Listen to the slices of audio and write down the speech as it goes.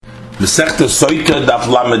Talmud Sotah daf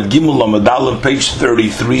lamed gimel lamed aleph, page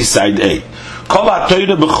 33, side A. Kol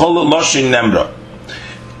ha-Torah b'chol loshin nemra.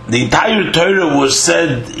 The entire Torah was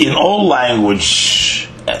said in all languages,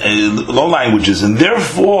 and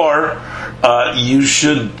therefore you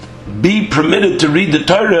should be permitted to read the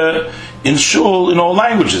Torah in shul in all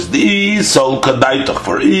languages. The sol kadaitach,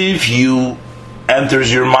 for if you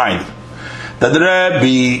enters your mind that the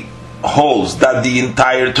Rebbe holds that the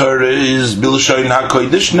entire Torah is bilshoin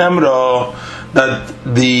hakodesh nemra, that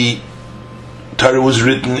the Torah was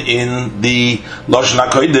written in the Lashon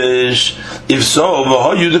HaKodesh. If so,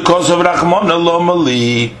 v'hoyu the cause of Rachmana lo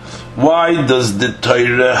mali. Why does the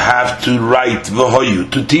Torah have to write v'hoyu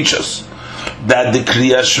to teach us that the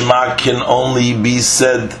Kriya Shema can only be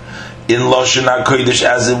said in Lashon HaKodesh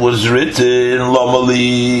as it was written lo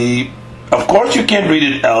mali? Of course, you can't read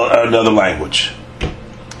it in another language.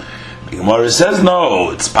 The Gemara says no.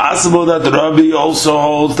 It's possible that the Rabbi also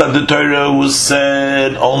holds that the Torah was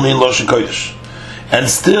said only in Lashon Kodesh. And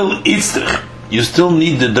still, you still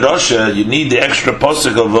need the drasha, you need the extra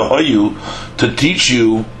pasuk of Vahoyu to teach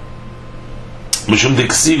you Mishum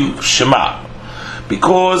Diksiv Shema,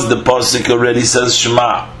 because the pasuk already says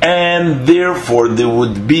Shema, and therefore there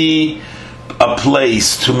would be a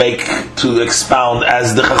place to expound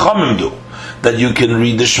as the Chachamim do, that you can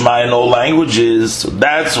read the Shema in all languages. So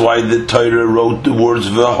that's why the Torah wrote the words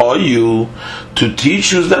Vahoyu to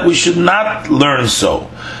teach us that we should not learn so,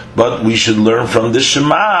 but we should learn from the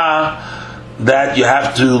Shema that you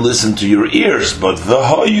have to listen to your ears. But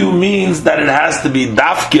V'hoyu means that it has to be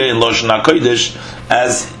dafke in Lashon HaKodesh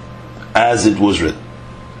as it was written.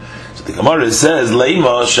 So the Gemara says,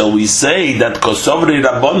 Leima, shall we say that Kosovri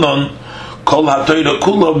Rabbanon Kol HaTorah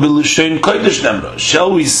Kula B'Lashon Kodesh Nemra?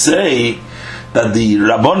 Shall we say that the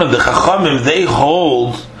Rabbanon, the Chachamim, they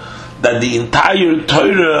hold that the entire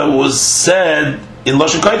Torah was said in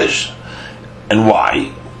Lashon Kodesh? And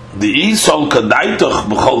why? The Isol Kadaitach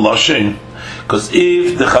B'chol Lashon, because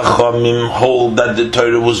if the Chachamim hold that the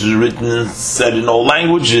Torah was written and said in all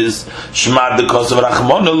languages, Shema the cause of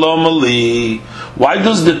Rachmana lo mali, why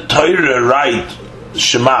does the Torah write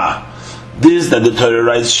Shema? This that the Torah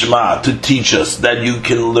writes Shema to teach us that you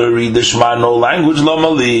can read the Shema in all languages, lo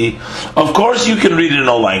mali. Of course you can read it in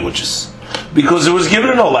all languages, because it was given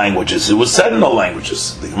in all languages, it was said in all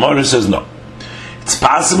languages. The Gemara says no. It's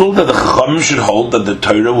possible that the Chachamim should hold that the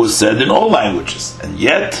Torah was said in all languages, and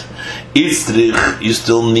yet, you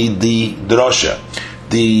still need the drasha,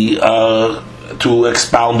 to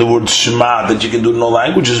expound the word Shema that you can do in all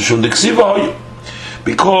languages,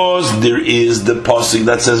 because there is the pasuk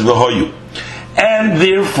that says V'hoyu, and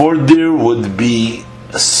therefore there would be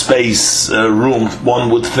space, room.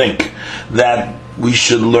 One would think that we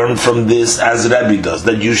should learn from this as Rabbi does,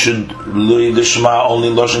 that you should read the Shema only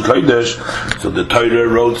in Lashon Kodesh. So the Torah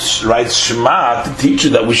writes Shema to teach you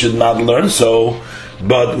that we should not learn so,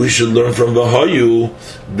 but we should learn from V'hoyu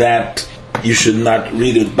that you should not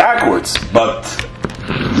read it backwards. But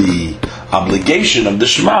the obligation of the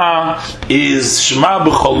Shema is Shema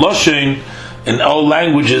b'chol lashon in all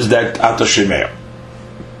languages that ata shemeh.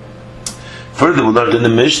 Further, we learned in the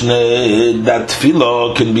Mishnah that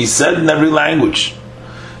Tefillah can be said in every language.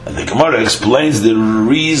 And the Gemara explains the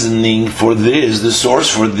reasoning for this, the source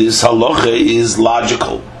for this halacha is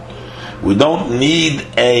logical. We don't need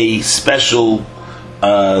a special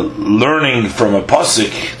learning from a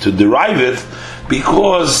pasuk to derive it,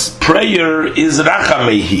 because prayer is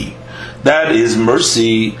rachamehi, that is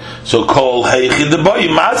mercy. So kol heichidaboy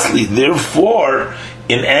masli. Therefore,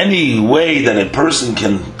 in any way that a person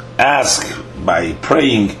can ask by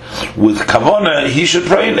praying with kavanah, he should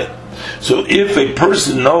pray in it. So if a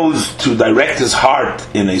person knows to direct his heart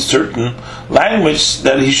in a certain language,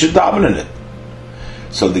 then he should daven in it.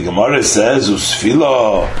 So the Gemara says,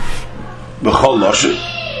 Usfila b'chol lashon.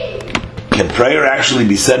 Can prayer actually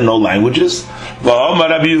be said in all languages? But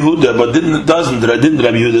didn't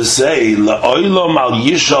Rabbi Yehuda say, La'olam al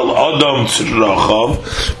yishal adam tzrachav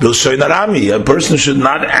b'lshon arami? A person should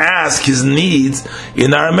not ask his needs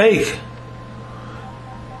in Aramaic.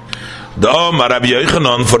 Rabbi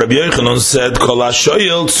Yochanan said, Kol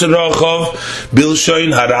hashoyel tzrachav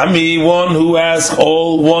b'lshon harami, one who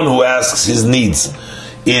asks his needs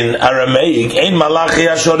in Aramaic, ein malachi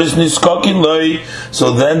ashoris niskokin loy.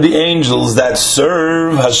 So then the angels that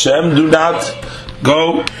serve Hashem do not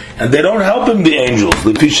go, and they don't help him. The angels,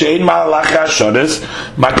 because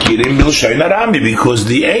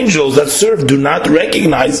the angels that serve do not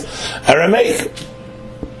recognize Aramaic.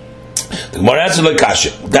 The Gemara answered like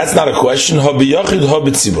kasha. That's not a question. That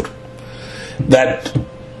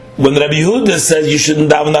when Rabbi Yehuda says you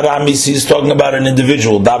shouldn't daven Aramis, he's talking about an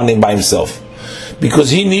individual davening by himself. because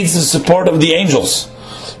he needs the support of the angels.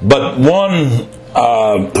 But one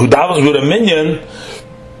who davens with a minyan,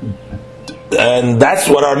 and that's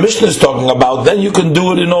what our Mishnah is talking about, then you can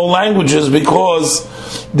do it in all languages, because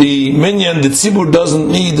the minyan, the tzibur, doesn't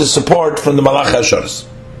need the support from the Malach HaSharas.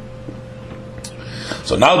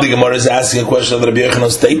 So now the Gemara is asking a question of Rabbi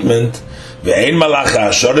Yochanan's statement. Ve'ein Malach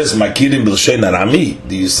HaSharas makirim b'lshein Arami.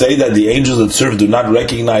 Do you say that the angels that serve do not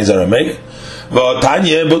recognize Aramaic?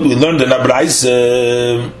 V'otanye, but we learned in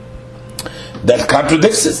Abraisa that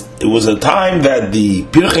contradicts it. It was a time that the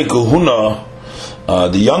Pirchei Kohuna,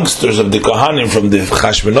 the youngsters of the Kohanim from the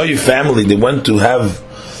Chashmonayi family, they went to have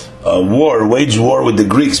wage war with the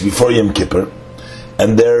Greeks before Yom Kippur,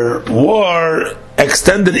 and their war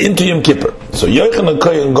extended into Yom Kippur. So Yochanan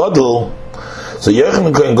Kohen Gadol,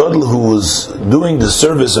 who was doing the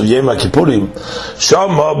service of Yom Kippurim,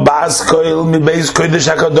 Shama Bas Koil Mi Beis Kodesh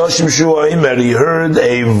HaKadoshim Shu Omer, he heard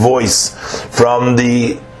a voice from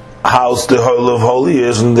the house, the Hall of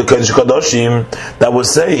Holies, and the Kodesh HaKadoshim, that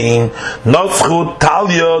was saying, Notzchu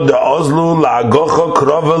Talya the Ozlu La'agocha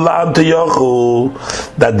Krova La'antayochu,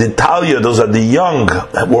 that the Talya, those are the young,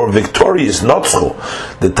 were victorious. Notzchu,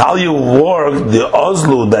 the Talya wore the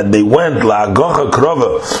Ozlu, that they went La'agocha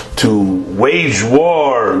Krova to wage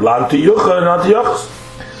war La'antayochu and Antayochus.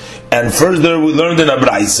 And further we learned in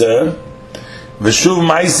Abraisa, Veshuv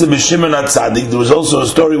Maisa b'Shimon HaTzadik. There was also a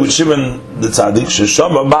story with Shimon the Tzadik.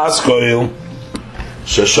 Sheshama Baskoil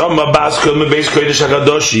mebeis Kodesh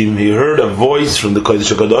HaKadoshim. He heard a voice from the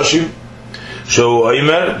Kodesh HaKadoshim. Shu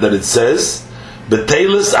Omer, that it says,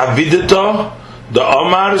 Betelis Avidito the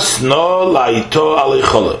Omar Sno Laito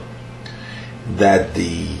Aleichola. That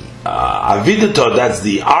the Avidito, that's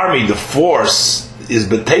the army, the force, is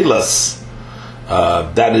Betelis.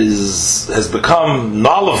 That has become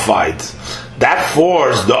nullified. That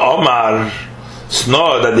force, the Omar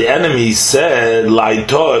Sno, that the enemy said,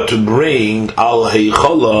 Laito, to bring Al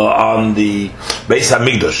Heichola on the Beis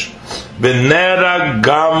Hamikdash. Benera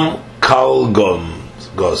Gam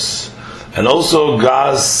Kalgos. And also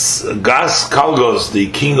Gas Kalgos,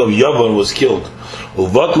 the king of Yavon, was killed.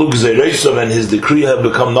 Uvatlu Gzeireisov, and his decree had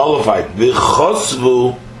become nullified.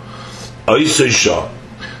 V'chosvu Oisoisha.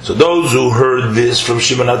 So those who heard this from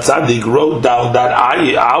Shimon HaTzadik wrote down that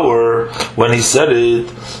hour when he said it,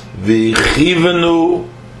 V'chivenu,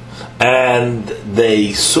 and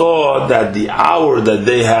they saw that the hour that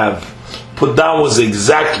they have put down was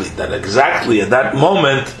exactly at that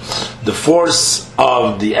moment the force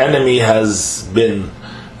of the enemy has been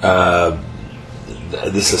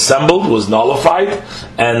disassembled, was nullified,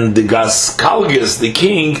 and the Gaskalgis, the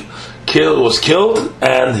king, was killed,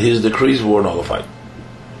 and his decrees were nullified.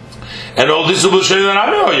 And all this and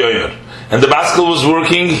the Baskel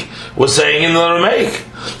was saying in the Aramaic.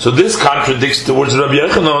 So this contradicts the words of Rabbi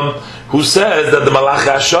Yochanan, who says that the Malach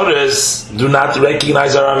HaSharas do not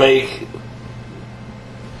recognize Aramaic.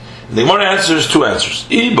 The Gemara answers two answers.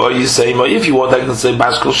 If you want, I can say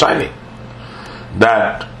Baskel shiny.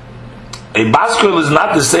 That a Baskel is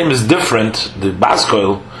not the same, is different. The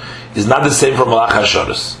Baskel is not the same from Malach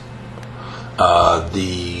HaSharas.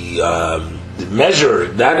 The measure,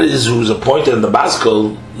 that is who's appointed in the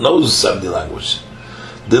Baskel, knows 70 language.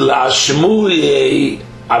 The Lashmu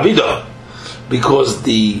Avida, because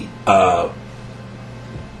the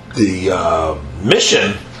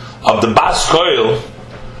mission of the Baskel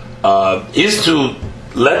is to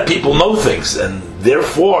let people know things, and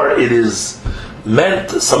therefore it is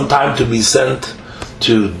meant sometime to be sent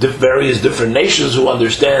to various different nations who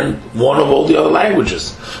understand one of all the other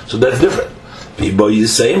languages. So that's different.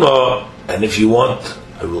 And if you want,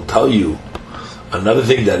 I will tell you another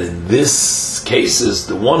thing, that in this cases,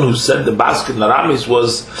 the one who said the basket in Aramis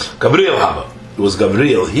was Gabriel Haba. It was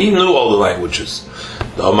Gabriel. He knew all the languages.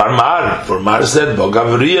 The Omar Mar, for Mar said,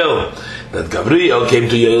 Gabriel, that Gabriel came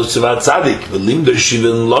to Yosef HaTzadik, V'limdo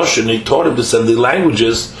Shivin Losh, and he taught him the 70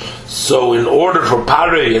 languages. So in order for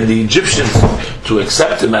Parei and the Egyptians to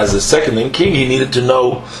accept him as the second in king, he needed to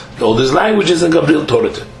know all these languages, and Gabriel taught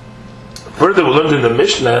it to him. Further, we learned in the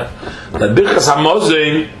Mishnah that Birchas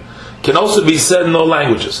HaMozein can also be said in all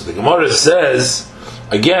languages. So the Gemara says,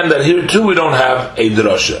 again, that here too we don't have a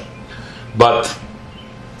drasha. But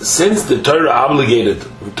since the Torah obligated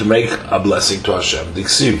to make a blessing to Hashem, the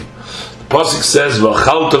Ksiv, the Pasuk says,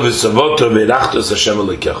 V'chalta v'savoto v'erachtos Hashem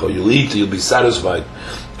alekecho. You'll eat, you'll be satisfied,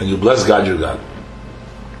 and you'll bless God your God.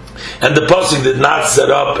 And the Pasuk did not set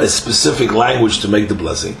up a specific language to make the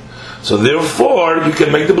blessing. So therefore, you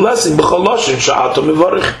can make the blessing in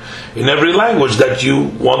every language that you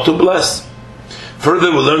want to bless. Further,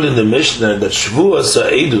 we learned in the Mishnah that Shvuas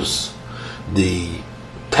Ha'edus, the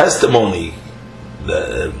testimony,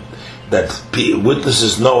 the that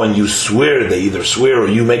witnesses know and you swear, they either swear or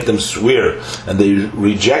you make them swear, and they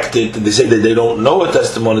reject it, and they say that they don't know a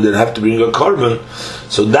testimony, they have to bring a korban.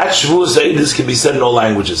 So that Shavuos Eidus can be said in all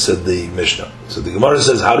languages, said the Mishnah. So the Gemara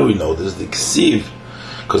says, how do we know this? The Ksiv,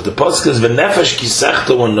 because the pasuk is v'nefesh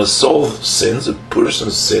kisechta, when the soul sins, a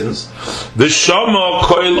person sins, v'shama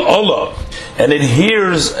koil olah, and it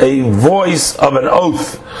hears a voice of an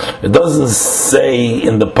oath. It doesn't say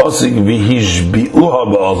in the pasuk v'hishbi'uha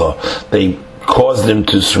ba'olah. They caused him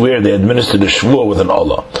to swear. They administered a shvuah with an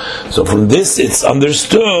olah. So from this, it's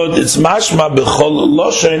understood. It's mashma b'chol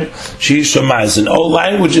loshen she'ishamayis, in all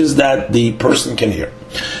languages that the person can hear.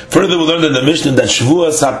 Further, we learned in the Mishnah that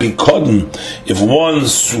shvuas hapikodin, if one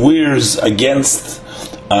swears against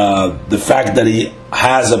the fact that he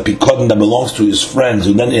has a pikodin that belongs to his friends,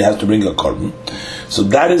 and then he has to bring a korban. So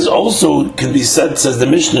that is also can be said, says the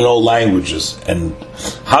Mishnah, in all languages. And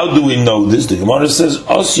how do we know this? The Gemara says,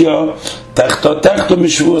 Osya techta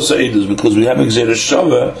mishvuas eidus, because we have Gzeira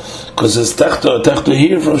Shava, because it's techta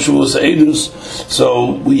here from Shavuos Eidus.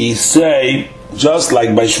 So we say, just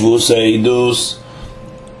like by Shavuos Eidus,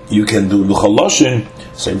 you can do B'chol Loshen.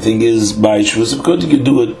 Same thing is by Shavuos Eidus, you can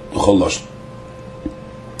do it B'chol Loshen.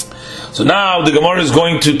 So now the Gemara is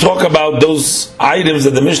going to talk about those items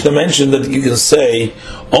that the Mishnah mentioned that you can say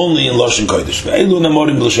only in Lashon Kodesh. Ve'elu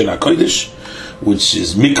namorim b'Lashon HaKodesh, which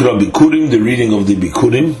is Mikra Bikurim, the reading of the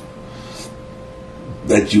Bikurim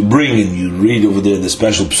that you bring and you read over there, the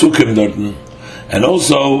special Psukim Dorten, and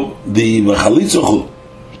also the V'chalitzochu.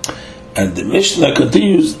 And the Mishnah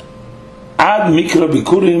continues Ad Mikra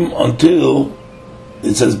Bikurim until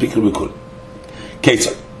it says Mikra Bikurim.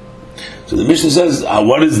 Ketzah. So the Mishnah says,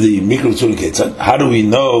 what is the Mikra Bikurim Ketzad? How do we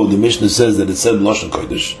know the Mishnah says that it said Lashon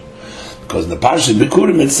Kodesh? Because in the Parshat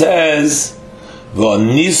Bikurim it says,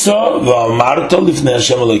 V'anisa v'amarta lifnei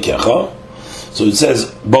Hashem Elokecha. So it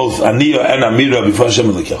says both Aniya and Amira before Hashem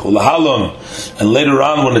Elokecha. Lahalon, and later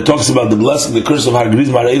on when it talks about the blessing, the curse of Hagriz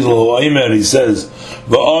Mar Ezel Ho'aimer, he says,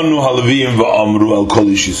 V'anu haLevim v'amru al Kol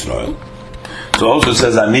Ish Yisrael. So also it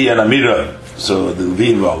says Aniya and Amira, so the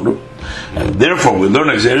Levim v'amru. And therefore we learn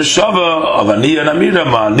Gzeira Shava of Aniya and Amira,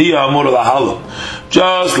 Ma'aniya Amur Lahalon.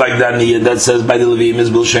 Just like that Aniya that says by the Levim is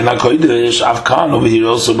B'Lashon HaKodesh, Afkan over here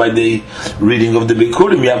also by the reading of the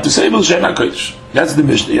Bikurim, you have to say B'Lashon HaKodesh. That's the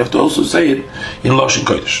Mishnah. You have to also say it in Lashon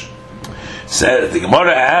Kodesh. So the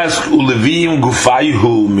Gemara asks, Ulevim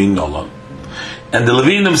Gufayhu Min Olam. And the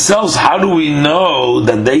Levim themselves, how do we know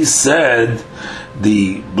that they said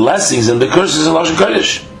the blessings and the curses in Lashon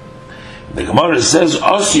Kodesh? The Gemara says,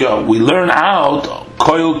 Osya, we learn out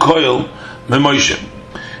koil memoshe.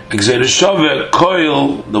 Gzeira Shava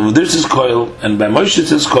koil, this is koil, and by Moshe it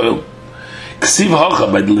says koil. Ksiv hacha,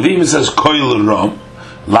 by the Levim it says koil ram,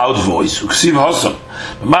 loud voice. Ksiv hasam.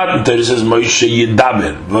 By Matan Torah it says Moshe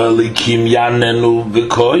yidaber, v'likim yanenu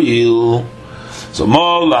v'koil. So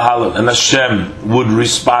ma lahalon, and Hashem would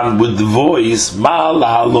respond with the voice, ma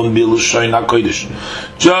lahalon b'Lashon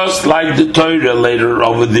HaKodesh. Just like the Torah later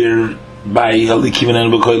over there, by Halikim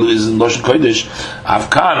and Bekoil is in Lashon Kodesh.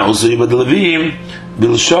 Afkan also by the Levim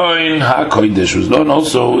B'Lashon HaKodesh was known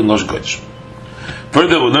also in Lashon Kodesh.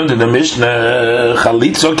 Further, we learned in the Mishnah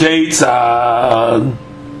Chalitzo Keitzad.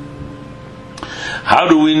 How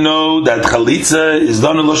do we know that Chalitza is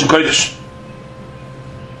done in Lashon Kodesh?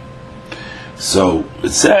 So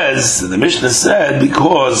it says, the Mishnah said,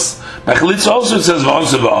 because by Chalitza also it says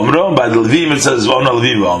V'onsa v'amru, by the Levim it says V'ona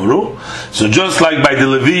Levim v'amru. So just like by the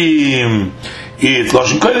Levim it's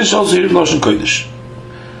Lashon Kodesh, also here it's Lashon Kodesh.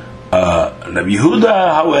 Rabbi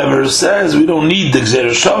Yehuda, however, says we don't need the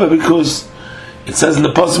Gzeira Shava because it says in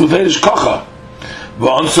the Pasuk B'Feidish Kocha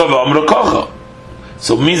V'onsa v'amru Kocha.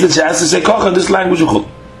 So it means that she has to say Kocha in this language.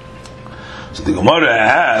 So the Gemara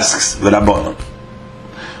asks V'Rabbanon.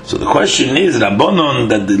 So the question is, Rabbanon,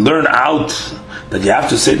 that they learn out that you have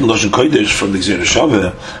to say the Lashon Kodesh from the Gzeira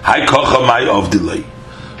Shava, Hai Kocha Mai of delay.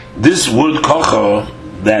 This word Kocha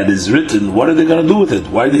that is written, what are they going to do with it?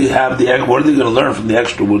 Why do they have what are they going to learn from the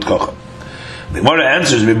extra word Kocha? The Gemara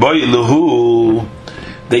answers, Miboy Lahu,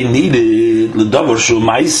 they needed L'davar Shu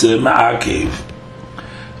Maise Ma'akev.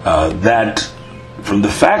 That from the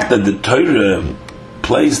fact that the Torah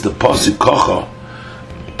placed the Pasuk Kocha,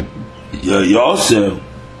 Yosef,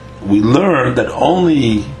 we learn that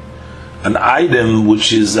only an item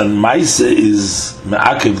which is an maise is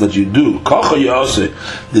me'akev that you do. Kocha yoseh,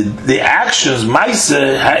 the actions maise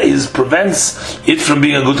is prevents it from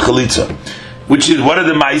being a good chalitza. Which is, what are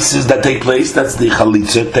the maises that take place? That's the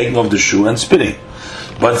chalitza, taking off the shoe and spinning.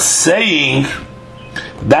 But saying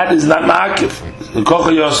that is not me'akev.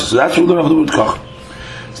 Kocha yoseh. So that's what we learn of the word kocha.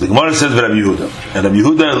 The Gemara says Rabbi Yehuda, and Rabbi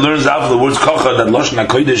Yehuda learns out of the words kocha that Lashon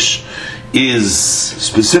HaKodesh is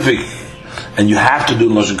specific, and you have to do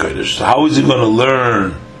Lashon HaKodesh. So how is he going to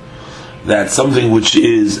learn that something which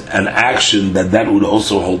is an action that would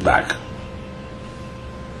also hold back?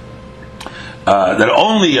 That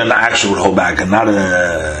only an action would hold back, and not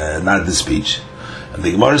the speech. And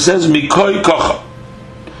the Gemara says mikoi kocha.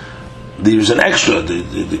 There's an extra, the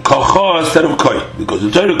kocha instead of koi, because the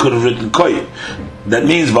Torah could have written koi. That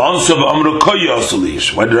means v'anso v'amro koi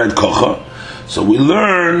yoselish. Why did I write kocha? So we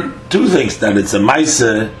learn two things: that it's a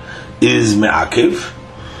ma'aseh is me'akiv,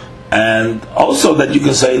 and also that you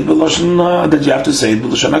can say it b'lashon, that you have to say it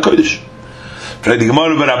b'lashon hakodesh. What are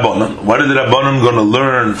the Rabbanon going to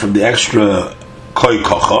learn from the extra koi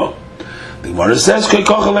kocha? The Gemara says koi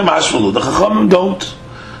kocha le'mashmalu. The Chachamim don't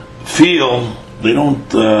feel, they don't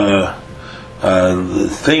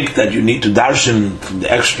think that you need to darshan from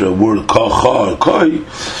the extra word kocha or koi.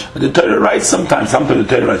 The Torah writes sometimes the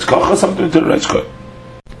Torah writes kocha, sometimes the Torah writes koi.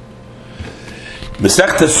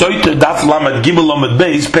 Masechta Sotah Daf Lamed Gimel Lamed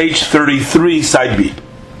Beis, page 33, side B.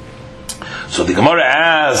 So the Gemara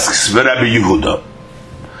asks Rabbi Yehuda,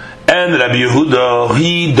 and Rabbi Yehuda,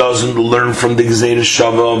 he doesn't learn from the Gzeir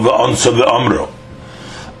Shava of Ansa ve'Amro,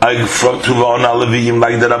 from Tuva'on Aleviyim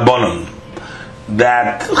like the Rabbanon,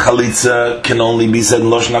 that Chalitza can only be said in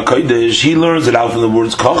Lashon HaKodesh. He learns it out from the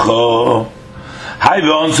words Kocha.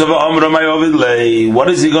 What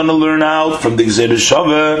is he going to learn out from the Gzeir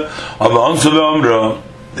Shava of Ansa ve'Amro?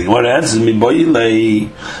 The Gemara answers me, Rabbi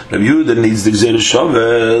Yehuda needs the Gzeir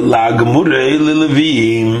Shava la Gemurei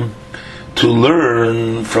lelevim, to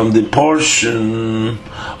learn from the portion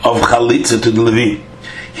of Chalitza to the Levi.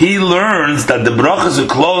 He learns that the brachas are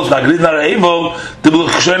closed that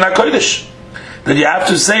you have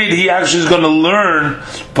to say it. He actually is going to learn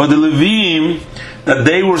for the Levim that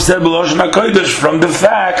they were said b'lashon hakodesh from the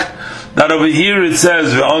fact that over here it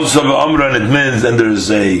says v'ansa v'amra, and it means, and there's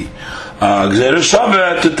a Gzeir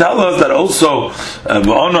Shava to tell us that also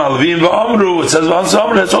v'anu halvim v'amru, it says v'ansa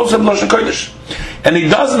v'amra, it's also b'lashon hakodesh. And he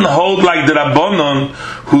doesn't hold like the Rabbanon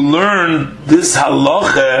who learned this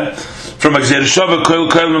halacha from Gzeir Shava koil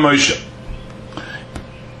mimosha.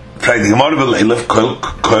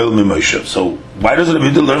 So why doesn't Rabbi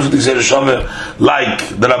Yehuda learn from the Gzeir Shava like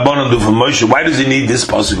the Rabbanon do from Moshe? Why does he need this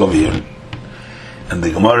pasuk over here? And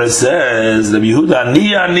the Gemara says, Rabbi Yehuda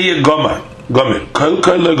aniya gomer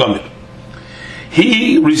koil gomer.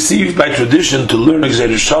 He received by tradition to learn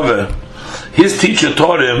Gzeir Shava. His teacher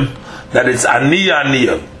taught him that it's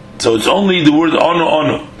aniya. So it's only the word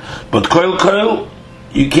onu. But koil,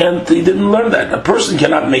 he didn't learn that. A person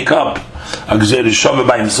cannot make up a Gzeir Shava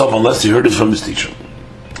by himself unless he heard it from his teacher.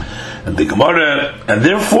 And the Gemara, and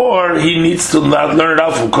therefore he needs to not learn it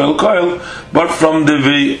out from koil, but from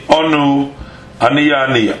the onu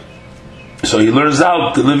aniya. So he learns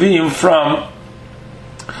out the Levim from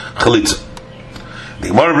Chalitza. The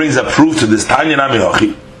Gemara brings a proof to this Tanya Nami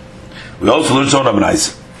Hochi. We also learn Zona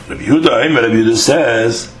B'nais. Rabbi Yehuda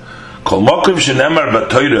says, Kol mokim shenemar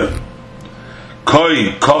b'Torah,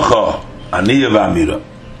 koi kocha aniya v'amira.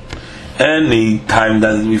 Any time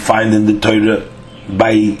that we find in the Torah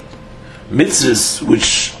by mitzvahs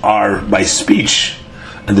which are by speech,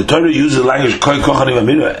 and the Torah uses the language koi kocha aniya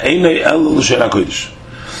v'amira, einay el l'shen hakodesh.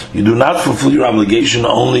 You do not fulfill your obligation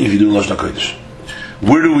only if you do l'shen hakodesh.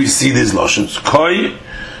 Where do we see these lashons? Koi,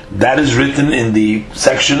 that is written in the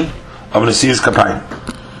section of Nesias Kapayim.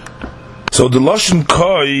 So the Lashon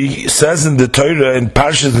Koi says in the Torah in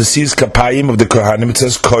Parshas Nesias Kapayim of the Kohanim, it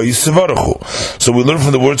says Koi Sevarochu. So we learn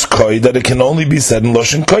from the words Koi that it can only be said in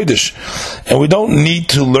Lashon Kodesh. And we don't need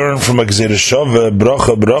to learn from a Gzeir Shava,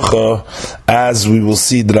 bracha, as we will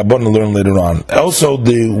see the Rabbanon learn later on. Also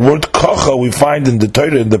the word Kocha we find in the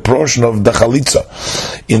Torah in the portion of the Chalitza.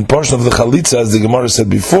 In portion of the Chalitza, as the Gemara said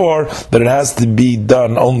before, that it has to be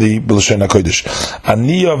done only B'Lashon HaKodesh.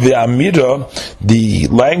 Aniya ve'amira, the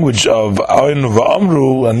language of Ayin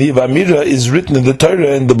v'amru, Aniya ve'amira, is written in the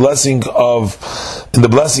Torah in the blessing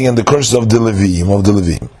and the curses of the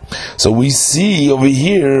Levim. So we see over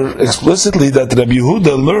here explicitly that Rabbi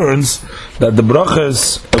Yehuda learns that the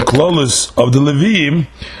brachas, the klolus of the Levim,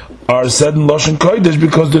 are said in Lashon Kodesh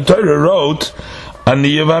because the Torah wrote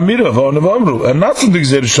Aniya ve'amira v'anu v'amru, and not from the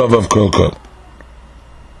Gzeir Shava of Kol.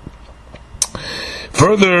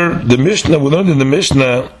 Further, the Mishnah, we learned in the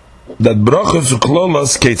Mishnah that brachas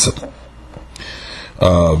uklolas ketzad.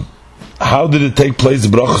 How did it take place, the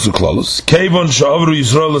brachas uklolas? Kevon shavru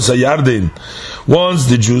Yisrael Yarden. Once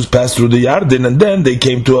the Jews passed through the Yarden, and then they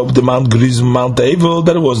came to up the Mount Gerizim, Mount Evel,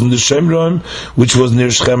 that was in the Shemron, which was near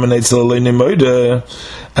Shechem and Eitzel Aleini Moide,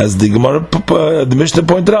 as the Gemara, the Mishnah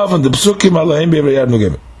pointed out, and the Psukim Alaim Be'er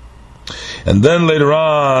Yarden. And then later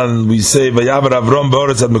on we say Vayavar Avram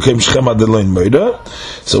Ba'aretz Ad Mekom Shechem Ad Eloin Moida.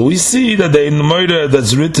 So we see that the Moida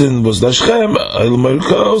that's written was Lashchem,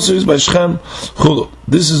 also is by Shechem.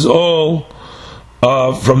 This is all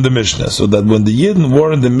from the Mishnah. So that when the Yidden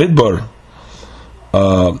were in the Midbar,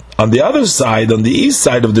 on the other side, on the east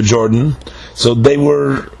side of the Jordan, so they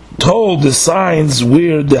were told the signs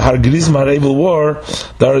where the Har Gerizim Har Eivel were,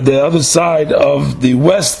 that are the other side of the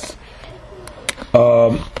west,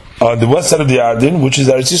 on the west side of the Yarden, which is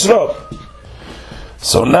Eretz Yisrael.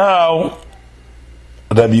 So now,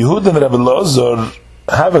 Rabbi Yehuda and Rabbi Elazar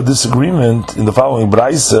have a disagreement in the following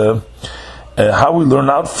Braisa, how we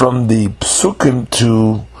learn out from the Psukim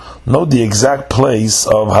to know the exact place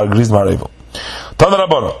of Har Gerizim Har Eivel. Tana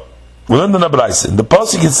Rabbana. We learned in the Braisa. In the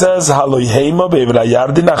pasuk it says, "Haloi heima be'ivra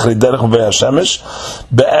yardin achri derech mevei hashemesh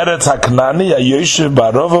be'eretz haknani hayoshev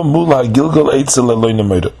ba'arova mul hagilgal eitzel Eloin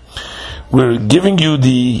Moida." We're giving you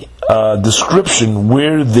the description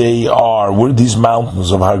where they are, where these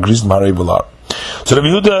mountains of Har Gerizim Har Eivel are. So Rabbi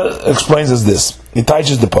Yehuda explains as this. He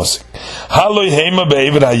teaches the pasuk. Haloi heima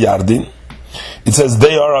be'ivra yardin. It says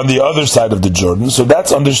they are on the other side of the Jordan. So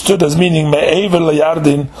that's understood as meaning me'ever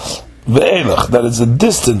layardin. That is a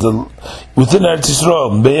distance within Eretz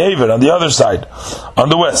Yisrael, Be'ever, on the other side, on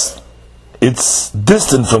the west. It's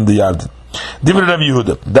distant from the Yarden. Divrei Rabbi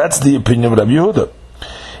Yehuda. That's the opinion of Rabbi Yehuda.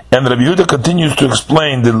 And Rabbi Yehuda continues to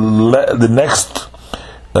explain the next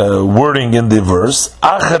wording in the verse.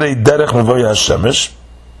 Acharei derech mevoy hashemesh,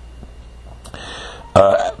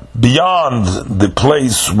 beyond the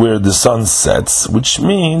place where the sun sets, which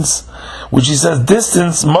he says,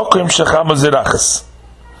 distance mokim shechama zirachas,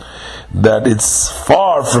 that it's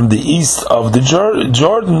far from the east of the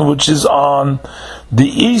Jordan, which is on the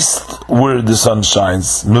east where the sun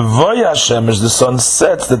shines. Mevoy hashemesh, the sun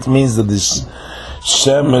sets. That means that the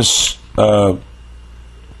shemesh, mevoy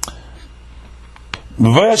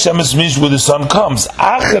hashemesh means where the sun comes.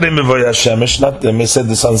 Acharei mevoy hashemesh, not I said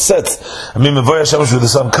the sun sets. I mean mevoy hashemesh where the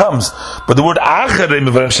sun comes. But the word acharei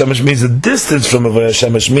mevoy hashemesh means a distance from mevoy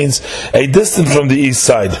hashemesh, means a distance from the east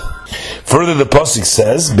side. Further, the pasuk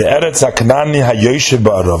says, "Be'eretz haknani hayoshev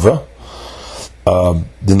ba'arova,"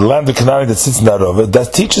 in the land of Canaan that sits in the Arova.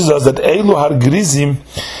 That teaches us that Eilu Har Gerizim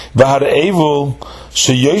v'Har Eivel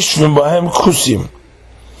sheyoshvim b'hem kusim.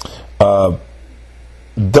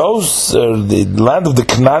 Those are the land of the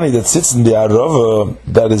Canaanite that sits in the Arova,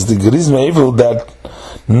 that is the Gerizim Eivel, that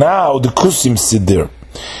now the Kusim sit there.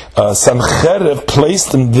 Sancherev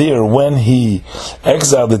placed them there when he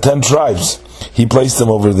exiled the 10 tribes. He placed them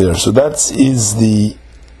over there. So that is the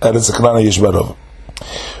Eretz HaKnana Yesh B'Arova.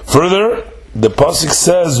 Further, the pasuk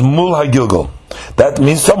says Mul HaGilgal. That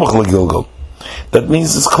means Samuch LaGilgal. That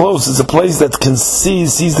means it's close. It's a place that can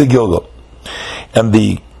sees the Gilgal. And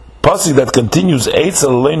the pasuk that continues Eitz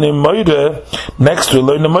Eloin Moida, next to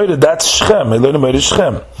Eloin Moida, that's Shechem. Eloin Moida is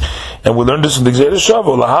Shechem. And we learned this in the Gzeira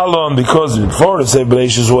Shavah Lahalon, because before it said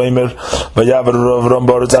Bereishis Oimer Vayavar Avram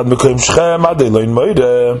Ba'aretz Ad Mekom Shechem Ad Eloin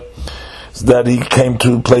Moida, that he came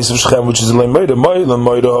to a place of Shechem, which is Eloin Moida.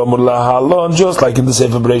 Moida Hamur Lahalon, just like in the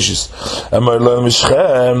Sefer Bereishis. And Moida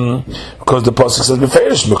Shechem, because the pasuk says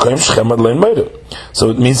Beferish Mekom Shechem Ad Eloin Moida. So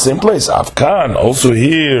it means same place. Afkan, also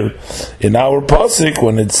here in our pasuk,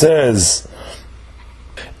 when it says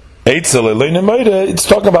Eitzel Eloin Moida, it's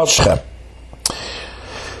talking about Shechem.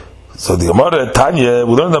 So the Gemara Tanya,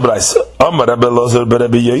 we learn the Braisa. Amar Rabbi Elazar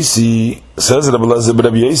Rabbi Yosi, says Rabbi Elazar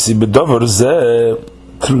Rabbi Yosi, Bedover Zeh,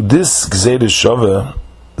 through this Gzeira Shavah,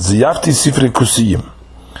 Ziyafti Sifrei Kusiyim,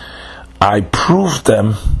 I proved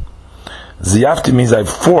them. Ziyafti means I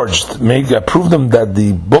forged. I proved them that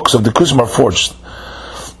the books of the Kusim are forged,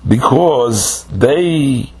 because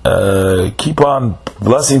they keep on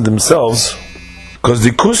blessing themselves. Because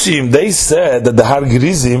the Kusim, they said that the Har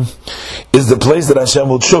Gerizim is the place that Hashem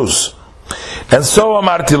will choose. And so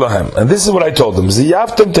Amarti Lahem. And this is what I told them.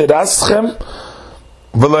 Ziyaftem teraschem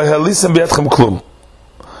v'lo halisem b'yatchem klum.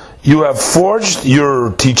 You have forged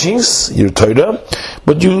your teachings, your Torah,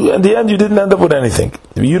 but in the end you didn't end up with anything.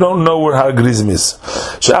 You don't know where Har Gerizim is.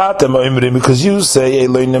 She'atem oimrim, because you say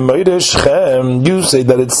Eloin Moida Shechem, you say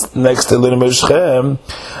that it's next to Eloin Moida Shechem.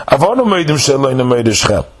 Avonu moedim she'Eloin Moida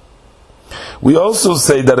Shechem. We also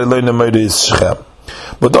say that Eloin Moida is Shechem.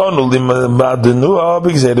 But we learned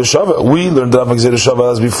that Gzeira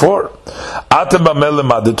Shavah as before.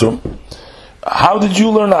 How did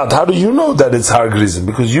you learn that? How do you know that it's Har Gerizim?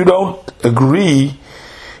 Because you don't agree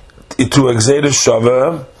to a Gzeira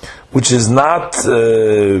Shavah, which is not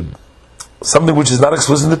something which is not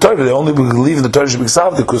explicit in the Torah. They only believe in the Torah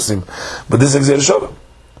Shebiksav the Kusim, but this is Gzeira Shavah.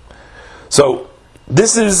 So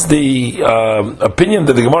this is the opinion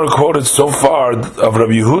that the Gemara quoted so far of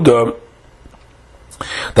Rabbi Yehuda,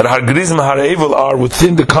 that Har Gerizim and Har Eivel are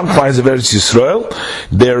within the confines of Eretz Yisrael.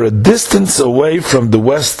 They're a distance away from the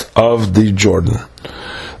west of the Jordan,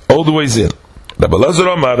 all the ways in. Rabbi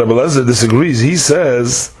Elazar disagrees. He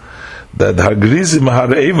says that Har Gerizim and Har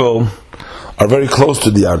Eivel are very close to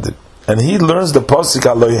the Yarden, and he learns the pasuk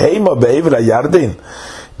Eloheima be'ever Yarden.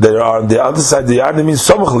 They are on the other side of the Yarden. Means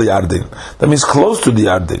Somach Yarden. That means close to the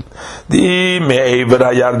Yarden. The me'ever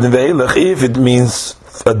Yarden ve'elech, if it means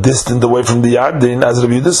a distance away from the Yarden, as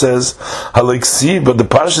Rabbi Yehuda says, Haliksi, but the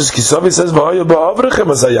Parashas Kisavi says,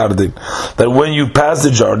 that when you pass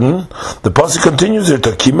the Jordan, the pasuk continues here,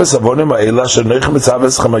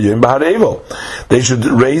 they should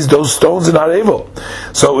raise those stones in Har Eivel.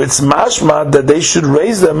 So it's mashma that they should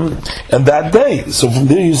raise them on that day. So from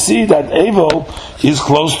there you see that Eivel is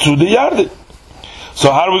close to the Yarden.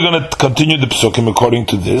 So how are we going to continue the psukim according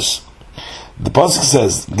to this? The pasuk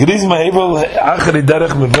says, "Gerizim ha'evel achari derech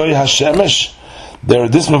mevoy hashemesh." There,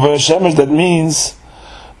 this mevoy hashemesh, that means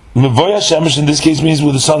mevoy hashemesh in this case means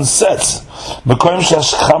where the sun sets. Mekoyim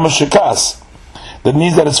shashchama shekas. That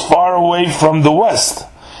means that it's far away from the west.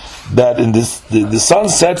 That in this, the sun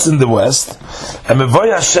sets in the west, and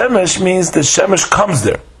mevoy hashemesh means the shemesh comes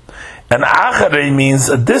there, and achari means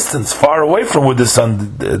a distance, far away from where the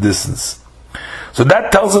sun distance. So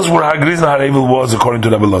that tells us where Har Gerizim and Har Eivel was according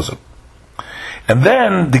to Rabbi Elazar. And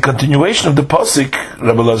then the continuation of the pasuk,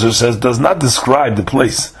 Rabbi Elazar says, does not describe the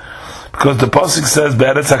place, because the pasuk says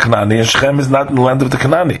Be'eretz HaKanani, and Shechem is not in the land of the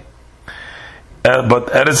Kanani, but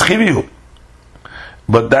Eretz Chivihu.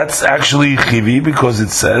 But that's actually Chivi, because it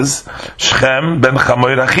says Shechem ben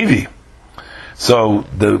Chamoy Rachivi. So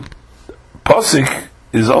the pasuk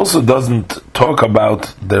is also doesn't talk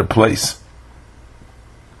about their place,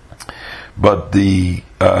 but the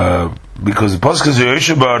because the pasuk is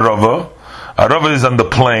Yoshe Ba'arava. Arava is on the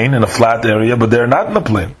plain, in a flat area, but they're not in the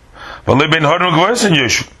plain. But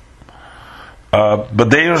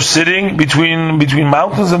they are sitting between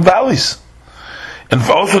mountains and valleys. And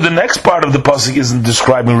also the next part of the pasuk isn't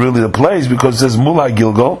describing really the place, because it says Mula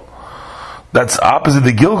Gilgal. That's opposite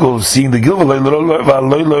the Gilgal, seeing the Gilgal.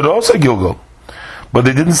 But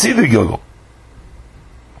they didn't see the Gilgal.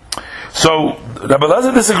 So Rabbi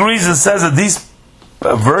Elazar disagrees and says that these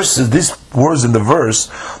verses, these words in the verse,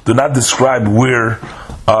 do not describe where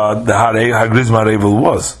the Har Gerizim Har Eivel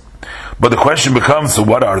was. But the question becomes: so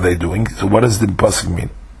what are they doing? So what does the pasuk mean?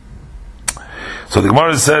 So the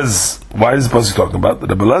Gemara says, why is the pasuk talking about?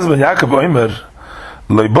 Rabbi Elazar ben Yaakov Omer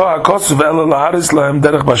Leiba Hakotsuv Ela Laharis Lahem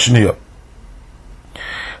Derech Bashniya.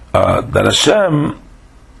 That Hashem,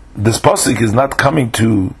 this pasuk is not coming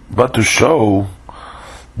to but to show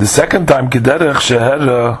the second time Kederech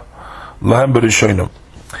Shehera Lahem Berishonim,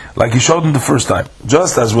 like he showed them the first time,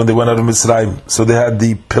 just as when they went out of Mitzrayim, so they had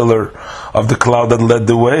the pillar of the cloud that led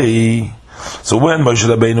the way. So when Moshe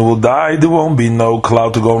Rabbeinu will die, there won't be no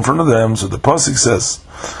cloud to go in front of them. So the pasuk says,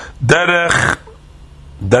 Derech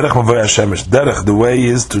Mavoy Hashemesh. Derech, the way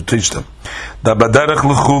is to teach them.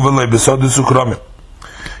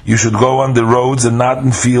 You should go on the roads and not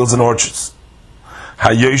in fields and orchards.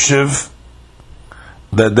 Hayoshev.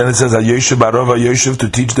 That then it says Hayoshev Barova Yoshev, to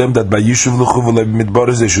teach them that by Yishuv L'chuv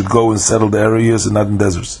Midbaris they should go in settled areas and not in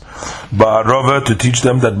deserts. Ba'arova, to teach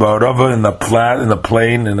them that Ba'arova on the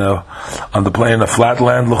plain in a flat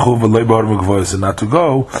land L'chuv L'chuv, and not to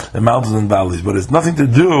go in mountains and valleys. But it's nothing to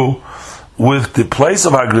do with the place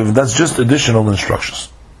of Har Gerizim. That's just additional instructions.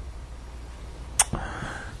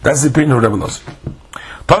 That's the opinion of Rebbe Elazar.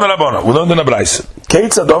 Tana Rabbana, we learned in a Braisa.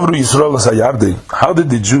 Keitzad Avru Yisrael L'Sayardi. How did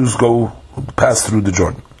the Jews pass through the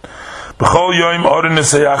Jordan?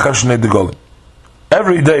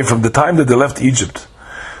 Every day from the time that they left Egypt,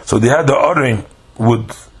 so they had the Orin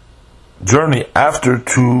would journey after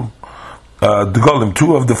two the Golim,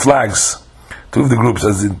 two of the flags, two of the groups.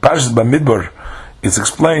 As in Parashat Bamidbar, it's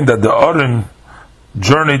explained that the Orin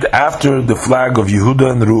journeyed after the flag of Yehuda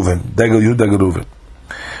and Reuven, Degel Yehuda, Degel Reuven.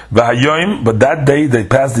 But that day they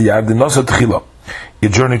passed the Yarden, Nosat Chila. He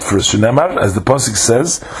journeyed first. Shneimar, as the pasuk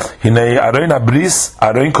says, Hinei Aron Abris,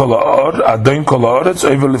 Aron Kol Ha'or, Adon Kol Ha'oretz,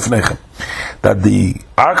 Oiver Lifnechem. That the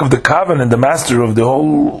Ark of the Covenant, the Master of the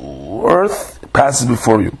whole earth, passes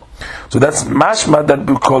before you. So that's mashma that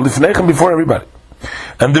we call Lifnechem, before everybody.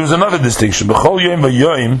 And there's another distinction. B'chol Yom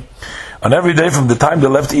V'Yom, on every day from the time they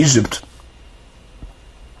left Egypt,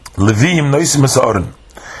 Levim Noisim Ha'Oren.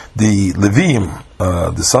 The Levim,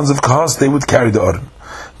 the sons of Kahas, they would carry the Oren.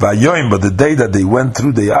 V'ayoim, but the day that they went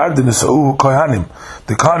through the Yarden,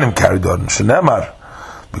 the Kohanim carried the Oren. Shneimar,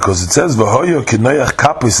 because it says V'hoyo k'noyach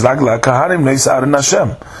kapis ragla kahanim neis Aaron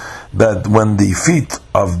Hashem. that when the feet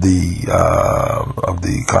of the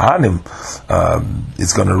Kohanim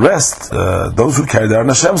is going to rest, those who carry the Aron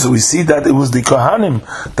Hashem, so we see that it was the Kohanim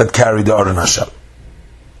that carried the Aron Hashem.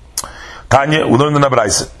 Tanya, we learned in the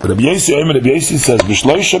Braisa. Rabbi Yossi says,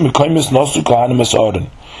 "B'shloisha mekaymis nosu Kohanim es Aron."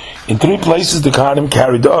 In 3 places, the Kohanim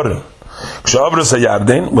carried the Aron.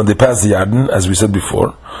 When they passed the Yarden, as we said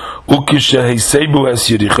before, and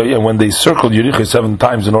when they circled Yericho 7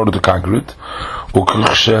 times in order to conquer it,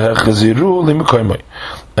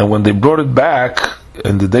 and when they brought it back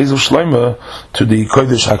in the days of Shlomo to the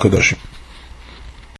Kodesh HaKadoshim.